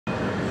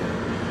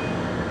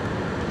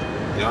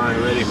Y'all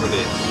ain't ready for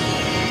this.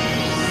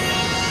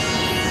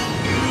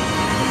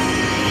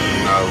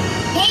 No.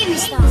 Baby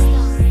stuff.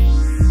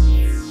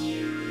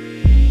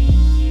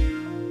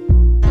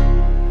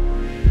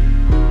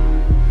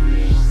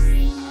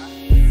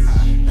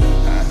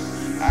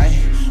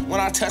 When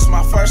I touched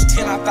my first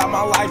 10, I thought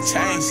my life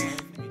changed.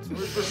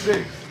 3 for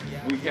 6.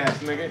 Weak ass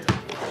nigga.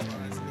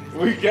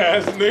 Weak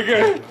ass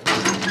nigga.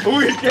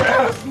 Weak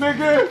ass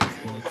nigga.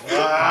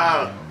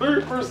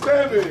 3 for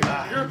 7.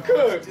 You're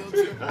cooked.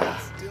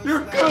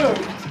 You're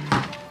cooked.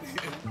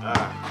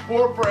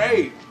 4 for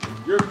 8.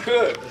 You're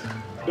cooked.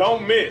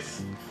 Don't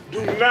miss.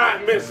 Do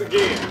not miss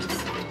again.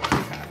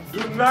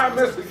 Do not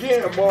miss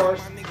again, Myles.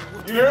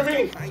 You hear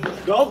me?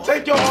 Don't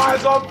take your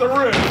eyes off the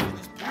rim.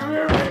 You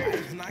hear me?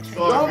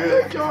 Don't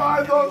take your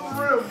eyes off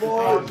the rim,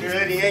 boy. Oh,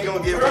 good. He ain't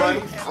gonna get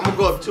one. I'm gonna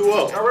go up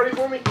 2-0. Y'all ready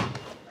for me?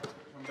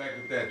 Come back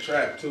with that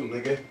trap too,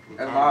 nigga.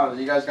 And Myles,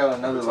 you guys got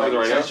another like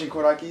extension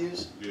cord I can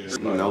use? Yeah.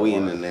 You know, we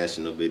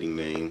international bidding,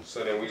 man.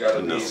 So then we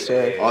gotta No.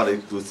 need All the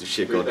exclusive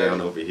shit go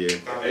down over here.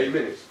 8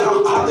 minutes.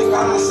 I think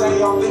I say,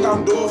 y'all think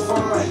I'm doing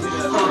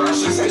fine.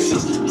 She say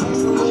she's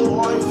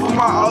for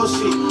my old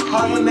shit.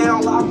 Home when they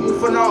don't lock me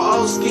for no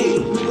old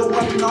skin. Nigga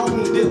waiting on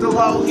me, did the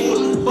low hit.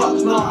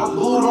 Fuck no, I'm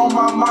glued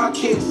on my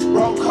kicks.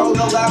 Broke code,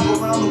 no lap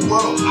around the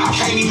world. I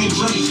can't even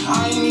drink. I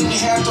ain't even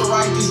have to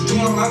write this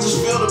down. I just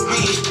feel the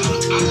beat.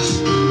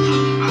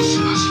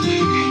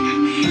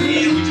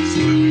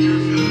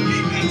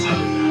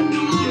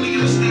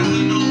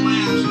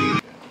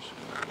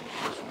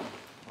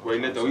 Wait,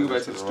 Neto, we go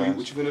back to the street.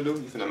 What you finna do?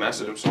 You finna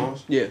master them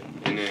songs? Yeah.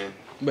 And then.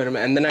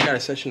 And then I got a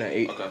session at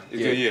 8. Okay.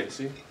 Yeah.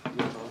 See.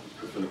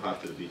 We're finna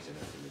pop to the beach and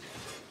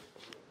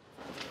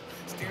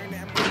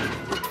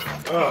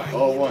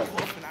Oh, 1.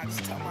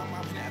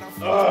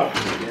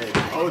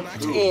 Oh,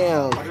 2.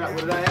 Damn. What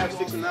did I have?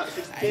 6 and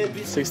 10?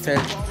 6'10".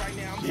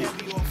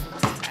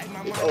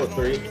 Oh,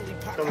 3.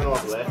 Coming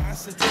off left.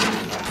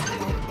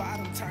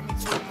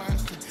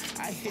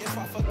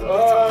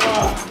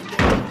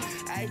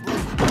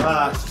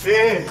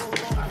 Spin.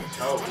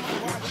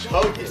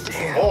 Choke it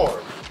hard.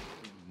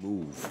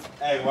 Move.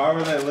 Hey, why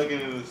were they looking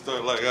at the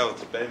store like I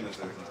was famous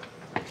or something?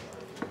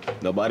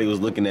 Nobody was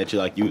looking at you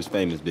like you was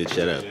famous, bitch.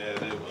 Shut up. Yeah,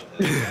 they was.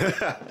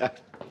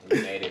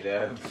 Made it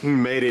up.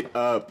 Made it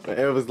up.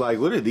 It was like,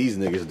 what are these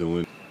niggas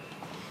doing?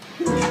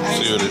 See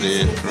what it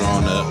is.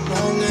 Growing up.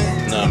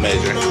 Not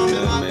major.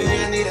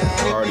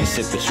 Already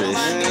sipped the trish.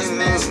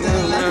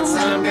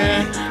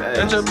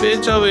 Got your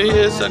bitch over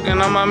here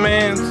sucking on my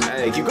mans.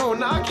 Hey, keep going,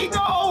 knock, keep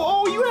going.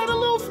 Oh, you had a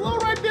little flow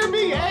right there,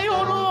 me. Hey,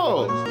 hold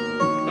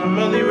on. I'm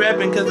really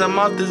rapping cause I'm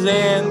off the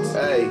Zans.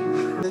 Hey.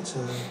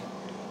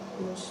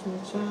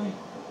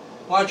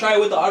 Wanna try it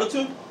with the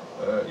auto-tune?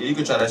 Yeah, you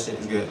can try that shit.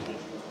 It's good.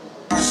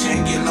 She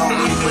ain't getting on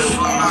me.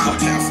 I'm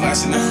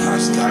flashing the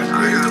first time.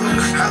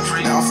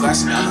 Now I'm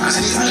flashing the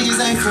these niggas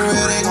ain't for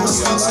real, they gon'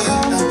 still to it.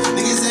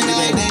 Niggas say they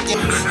ain't that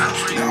game.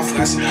 Now I'm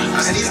flashing the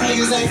these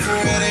niggas ain't for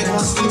real, they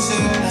gon' still to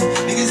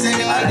it. Niggas say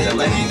they like that,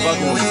 but they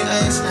ain't with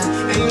us.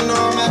 And you know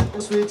I'm at the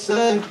switch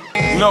side.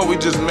 You know we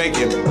just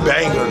making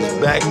bangers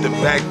back to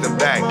back to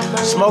back.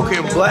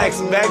 Smoking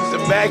blacks back to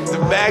back to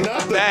back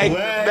to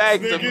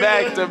back to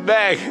back to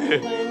back.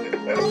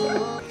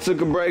 Took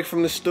a break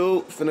from the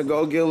stoop. Finna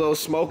go get a little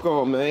smoke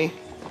on, man.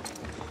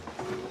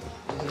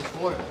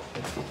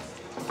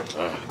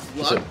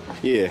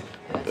 Yeah.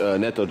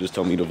 Neto just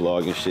told me to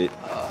vlog and shit.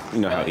 You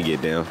know how he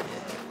get down.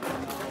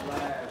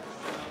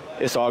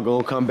 It's all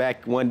gonna come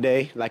back one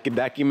day like a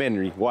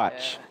documentary.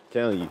 Watch.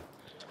 Telling you.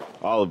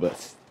 All of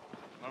us.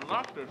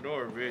 Unlock the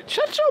door, bitch.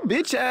 Shut your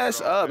bitch ass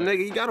up,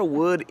 nigga. You got a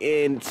wood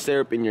and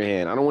syrup in your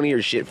hand. I don't want to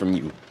hear shit from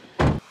you.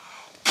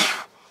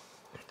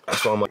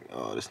 That's why I'm like,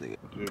 oh, this nigga.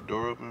 Your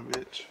door open,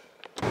 bitch.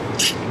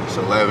 It's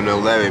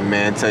 11:11,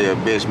 man. Tell your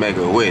bitch make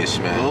a wish,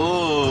 man.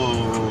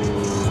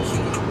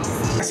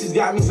 She's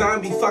got me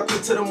zombie, fuck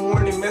it to the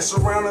morning. Mess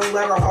around and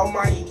let her hold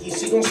my icky.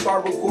 She gon'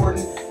 start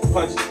recording.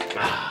 Punch it.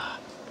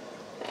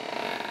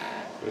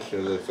 This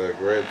shit looks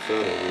like red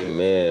soda, bitch.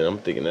 Man, I'm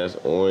thinking that's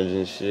orange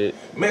and shit.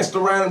 Messed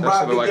around and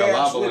bought the like a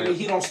gas lava with me. lamp.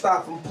 He don't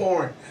stop from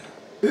pouring.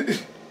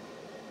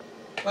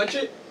 Punch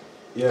it?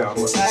 Yeah, I'm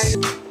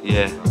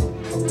Yeah.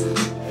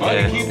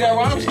 Yeah. Keep that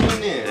rhyme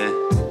scheme there.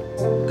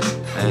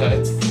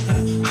 Yeah.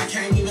 I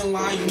can't even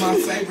lie, you my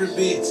favorite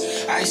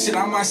bitch. I shit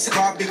on my shit,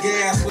 my big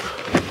ass.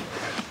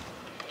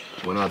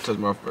 When I touched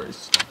my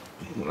first,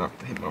 when I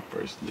hit my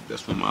first lick,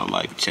 that's when my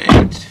life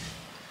changed.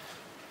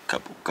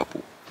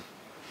 Couple.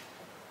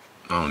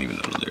 I don't even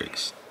know the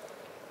lyrics.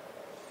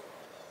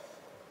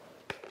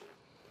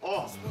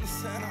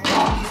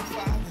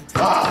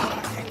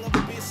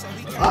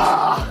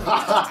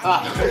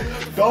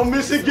 Don't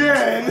miss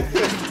again.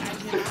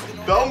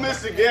 Don't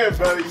miss again,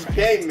 brother. You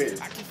can't miss.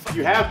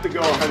 You have to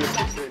go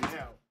 100%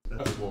 now.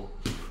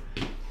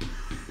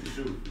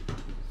 Shoot.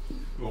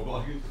 You want to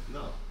block it?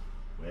 No.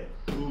 Wait.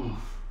 Ooh.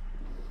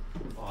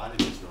 Oh, I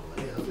didn't miss no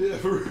layup. Yeah,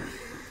 for real.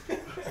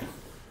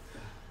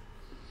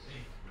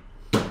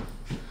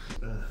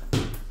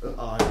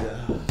 Oh,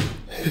 yeah.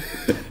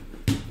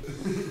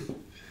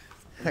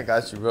 I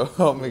got you, bro.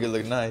 I'll make it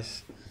look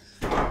nice.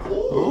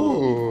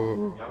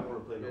 Ooh.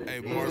 Hey,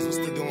 Myles, what's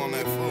the deal on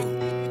that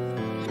food?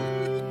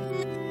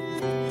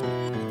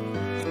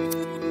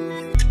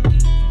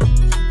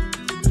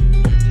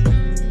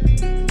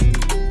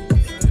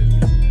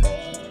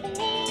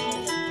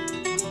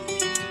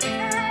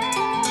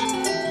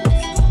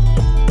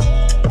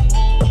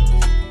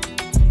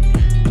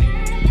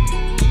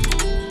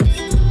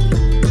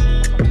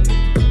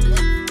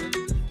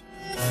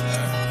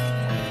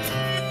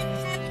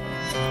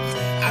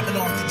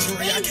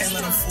 I can't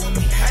let them fool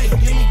me. Hey,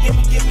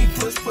 give me,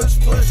 push.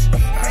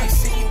 I ain't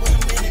seen you in a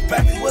minute,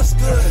 baby, what's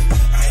good?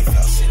 I ain't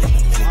felt shit in a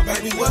minute,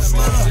 baby, what's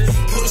love?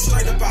 Put it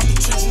straight up out the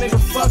trench, nigga,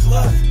 fuck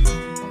love.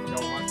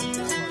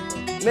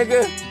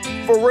 Nigga,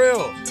 for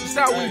real. That's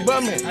how we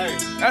bumming.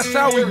 That's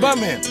how we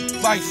bumming.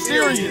 Like,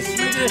 serious,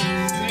 nigga.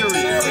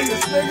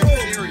 Serious, nigga.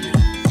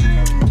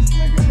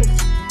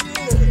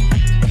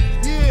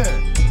 Yeah.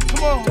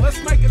 Come on, let's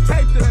make a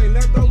tape today,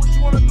 Neto. What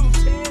you want to do,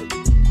 10?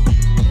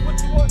 What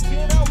you want,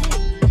 10 out here?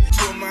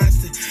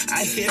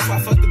 I hit if I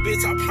fuck the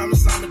bitch, I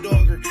promise I'm a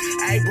dogger.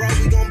 Ayy, bro,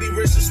 we gon' be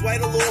rich, just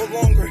wait a little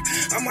longer.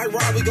 I might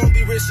ride, we gon'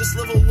 be rich, just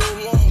live a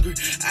little longer.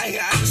 Ayy,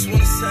 I just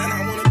want a son,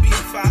 I wanna be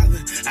a father.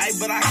 Ayy,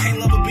 but I can't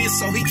love a bitch,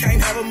 so he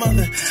can't have a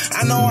mother.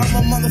 I know I'm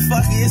a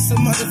motherfucker, it's a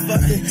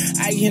motherfucker.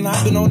 Ayy, and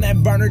I've been on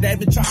that burner, they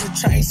been trying to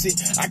trace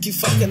it. I keep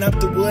fucking up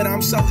the wood,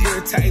 I'm so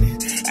irritated.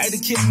 Ayy, to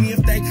kill me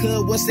if they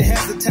could, what's the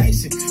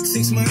hesitation?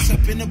 6 months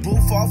up in the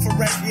booth, all for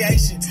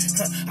recreation.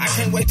 I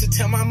can't wait to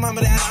tell my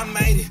mama that I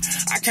made it.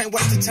 I can't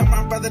wait to tell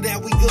my brother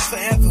that we good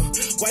forever.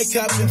 Wake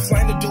up and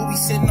flame the doobie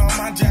sitting on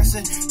my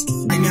dresser.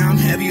 Right now I'm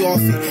heavy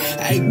off it.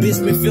 Hey, bitch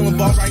been feeling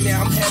ball right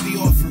now, I'm heavy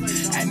off it.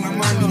 Hey, my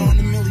mind been on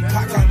the milli,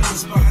 pop out the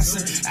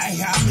sponsor.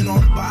 Hey, I've been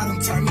on the bottom,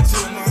 turn me to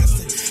a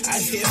monster.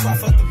 Hey, if I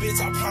fuck the bitch,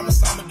 I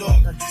promise I'm a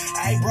dogger.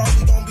 Hey, bro,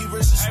 we gon' be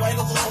rich, just wait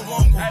a little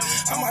longer. I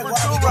might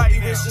ride, we gon' be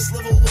rich, just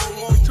live a little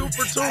longer. 2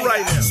 for 2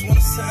 right now. I just want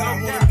a son, I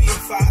wanna be a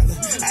father.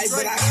 Hey,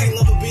 but I can't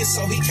love a bitch,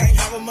 so he can't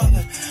have a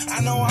mother. I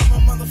know I'm a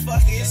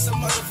motherfucker, it's a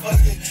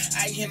motherfucker.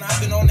 Hey, and I've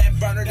been on that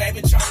burner, they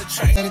been trying to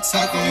train. Let it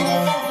talk, ain't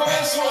gon'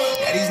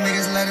 yeah, these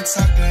niggas let it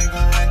talk, they ain't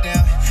gon' run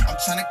down. I'm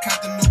tryna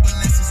cop the new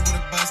balances with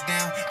a bust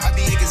down. I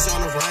be niggas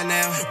on the run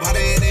now. Why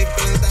they in they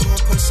feelings, that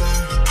won't push on.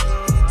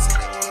 Say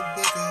they wanna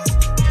book us.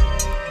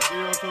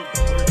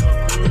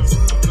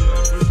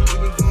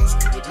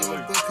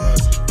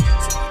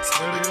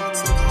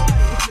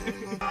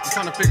 I'm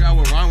trying to figure out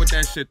what's wrong with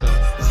that shit, though.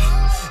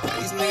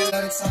 These niggas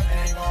let it talk, they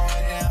ain't gon'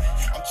 run down.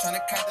 I'm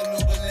tryna cop the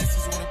new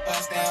balances with a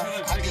bust down.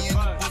 I be in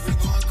the booth,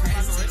 going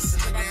crazy, so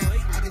sit down.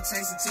 I been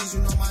chasing teas,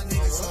 you know my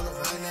niggas on the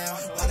run now.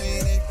 Why they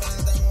in they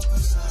feelings, that won't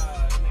push on.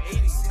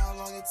 See how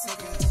long it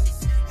took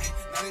us.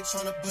 Now they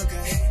tryna book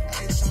us. Now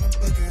they tryna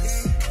book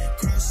us.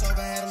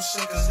 Crossover had them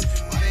shook us.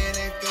 Why they in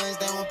they feelings,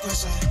 that won't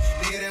push on.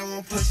 Nigga, that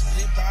won't push on.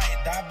 Live by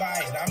it, die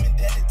by it. I'm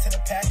indebted to the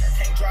pack. I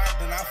can't drive,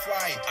 then I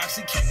fly it.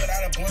 Oxy keep it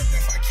out of blunt,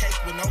 that's like cake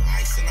with no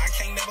ice. And I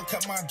can't never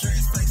cut my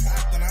dreads, face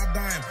hot, then I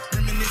dime.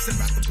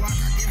 Reminiscing about the block,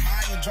 I get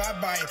high and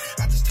drive by it.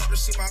 I just told her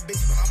she my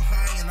bitch, but I'm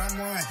high and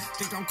I'm lying.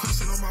 Think I'm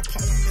cussing on my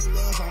pole, I'm in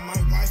love on my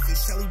wife.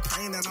 It's Shelly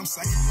Payne that I'm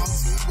saying all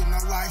food with no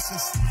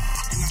license.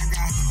 And I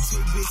got 2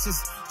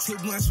 bitches,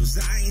 2 blunts was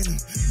dying them.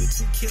 With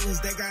 2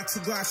 killers, they got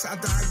 2 Glocks, I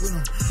died with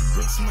them.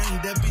 Rich money,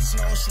 that bitch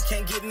knows she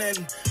can't get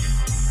nothing.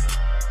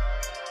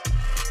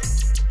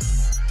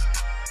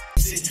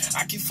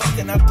 I keep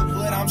fucking up the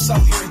wood, I'm so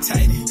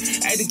irritated.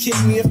 Hey, to kill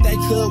me if they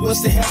could,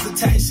 what's the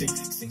hesitation?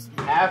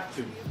 You have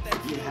to.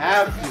 You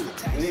have to.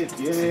 And it's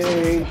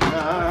game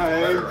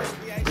time.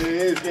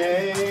 It's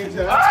game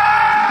time.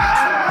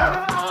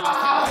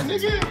 Ah,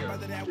 nigga.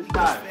 It's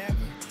time.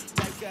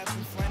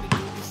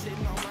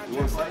 You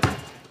want to fight?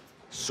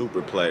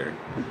 Super player.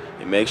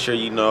 And make sure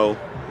you know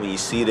when you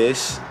see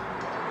this,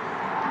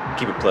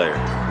 keep it player.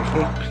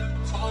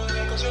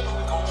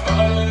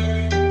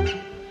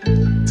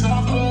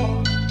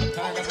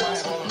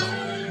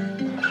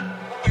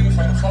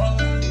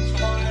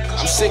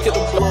 I'm sick of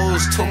the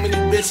blows, too many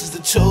bitches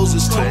to choose.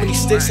 There's too many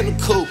sticks in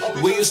the coop.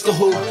 We used to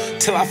hoop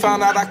till I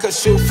found out I could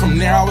shoot. From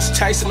there I was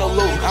chasing the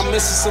loot. I'm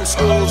missing some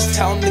schools,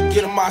 telling them to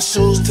get in my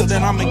shoes. Till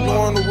then I'm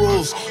ignoring the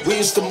rules. We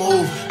used to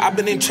move. I've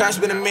been in trash,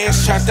 been a man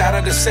strapped out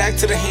of the sack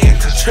to the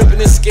hand,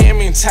 tripping and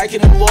scamming, and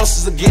taking them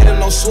losses again. And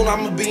no soon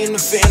I'ma be in the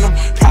phantom.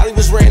 Probably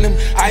was random.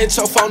 I hit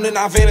your phone and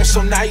I vanished,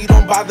 so now you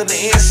don't bother to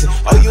answer.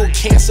 Oh, you a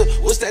cancer?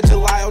 What's that,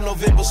 July or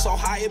November? So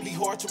high it be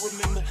hard to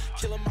remember.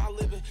 Killing my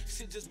liver,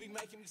 shit just be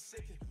making me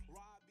sick.